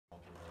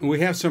We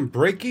have some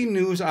breaking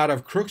news out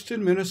of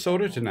Crookston,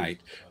 Minnesota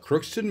tonight.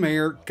 Crookston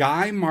Mayor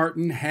Guy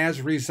Martin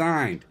has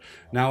resigned.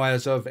 Now,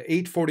 as of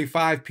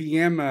 8:45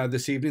 p.m.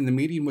 This evening, the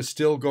meeting was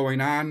still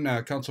going on.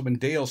 Councilman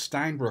Dale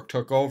Steinbrook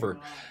took over.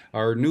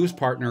 Our news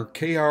partner,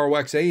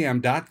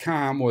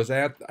 KROXAM.com, was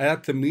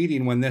at the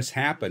meeting when this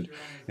happened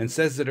and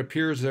says it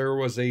appears there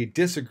was a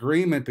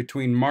disagreement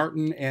between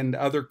Martin and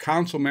other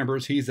council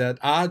members he's at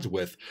odds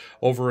with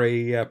over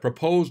a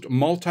proposed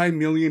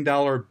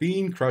multi-million-dollar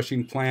bean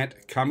crushing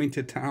plant coming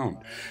to town.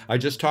 I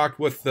just talked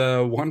with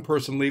one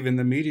person leaving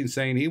the meeting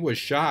saying he was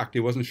shocked. He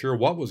wasn't sure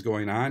what was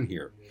going on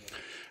here.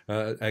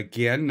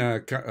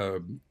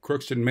 Crookston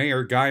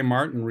Mayor Guy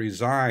Martin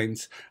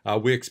resigns.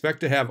 We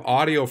expect to have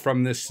audio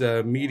from this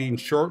meeting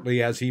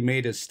shortly as he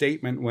made his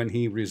statement when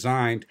he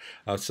resigned,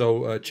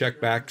 so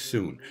check back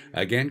soon.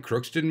 Again,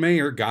 Crookston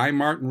Mayor Guy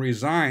Martin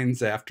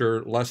resigns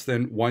after less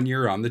than 1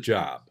 year on the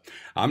job.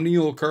 I'm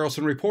Neil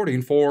Carlson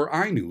reporting for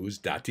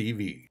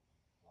iNews.tv.